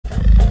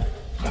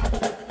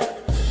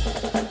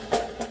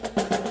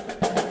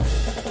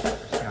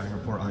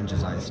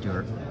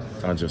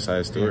On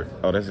Josaiah Stewart? Yeah.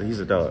 Oh, he's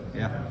a dog.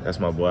 Yeah. That's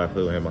my boy. I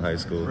played with him in high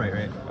school.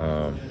 Right.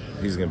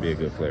 He's going to be a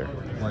good player.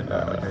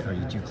 Are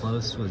you too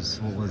close?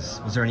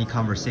 Was there any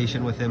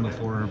conversation with him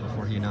before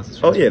he announced his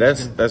transfer? Oh, yeah,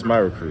 that's my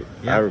recruit.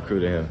 Yeah. I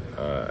recruited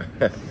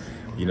him.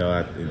 You know,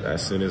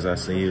 as soon as I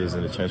seen he was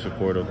in the transfer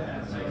portal,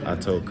 I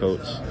told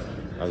Coach,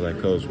 I was like,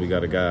 Coach, we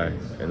got a guy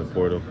in the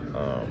portal,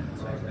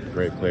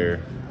 great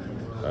player.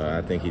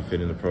 I think he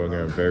fit in the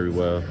program very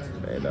well.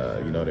 And,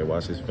 you know, they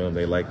watched his film,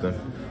 they liked him.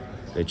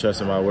 They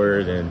trusted my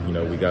word, and, you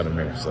know, we got him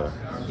here. So,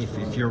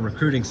 if you're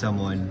recruiting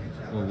someone,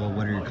 well,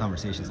 what are your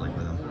conversations like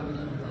with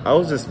him? I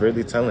was just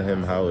really telling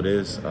him how it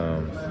is.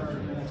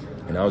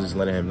 And I was just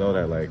letting him know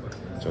that, like,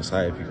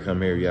 Josiah, if you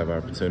come here, you have an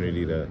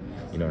opportunity to,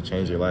 you know,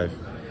 change your life.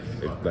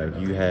 If, like,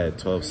 you had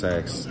 12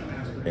 sacks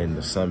in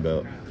the Sun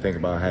Belt, think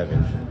about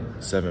having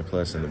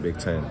 7+ in the Big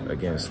Ten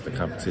against the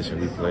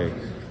competition we play.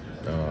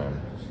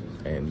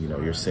 And, you know,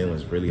 your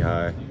ceiling's really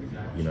high.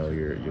 You know,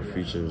 your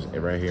future's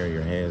right here in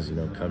your hands. You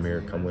know, come here,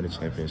 come win a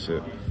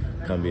championship,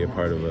 come be a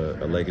part of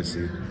a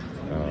legacy.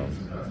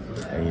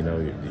 And, you know,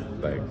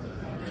 like,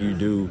 if you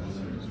do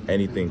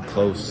anything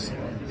close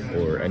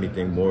or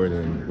anything more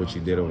than what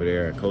you did over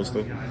there at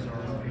Coastal,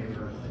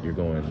 you're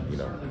going, you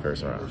know,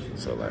 first round.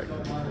 So, like,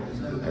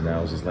 and I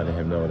was just letting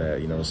him know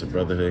that, you know, it's a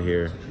brotherhood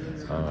here.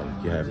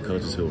 You have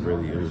coaches who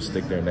will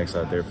stick their necks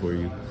out there for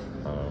you.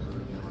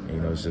 And,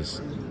 you know, it's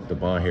just the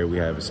bond here we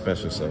have is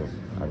special. So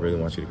I really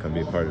want you to come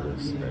be a part of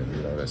this. And,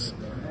 you know,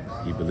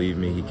 he believed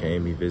me, he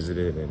came, he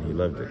visited, and he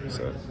loved it.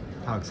 So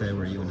how excited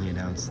were you when he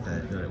announced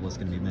that it was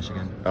going to be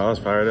Michigan? I was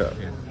fired up.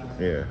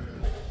 Yeah.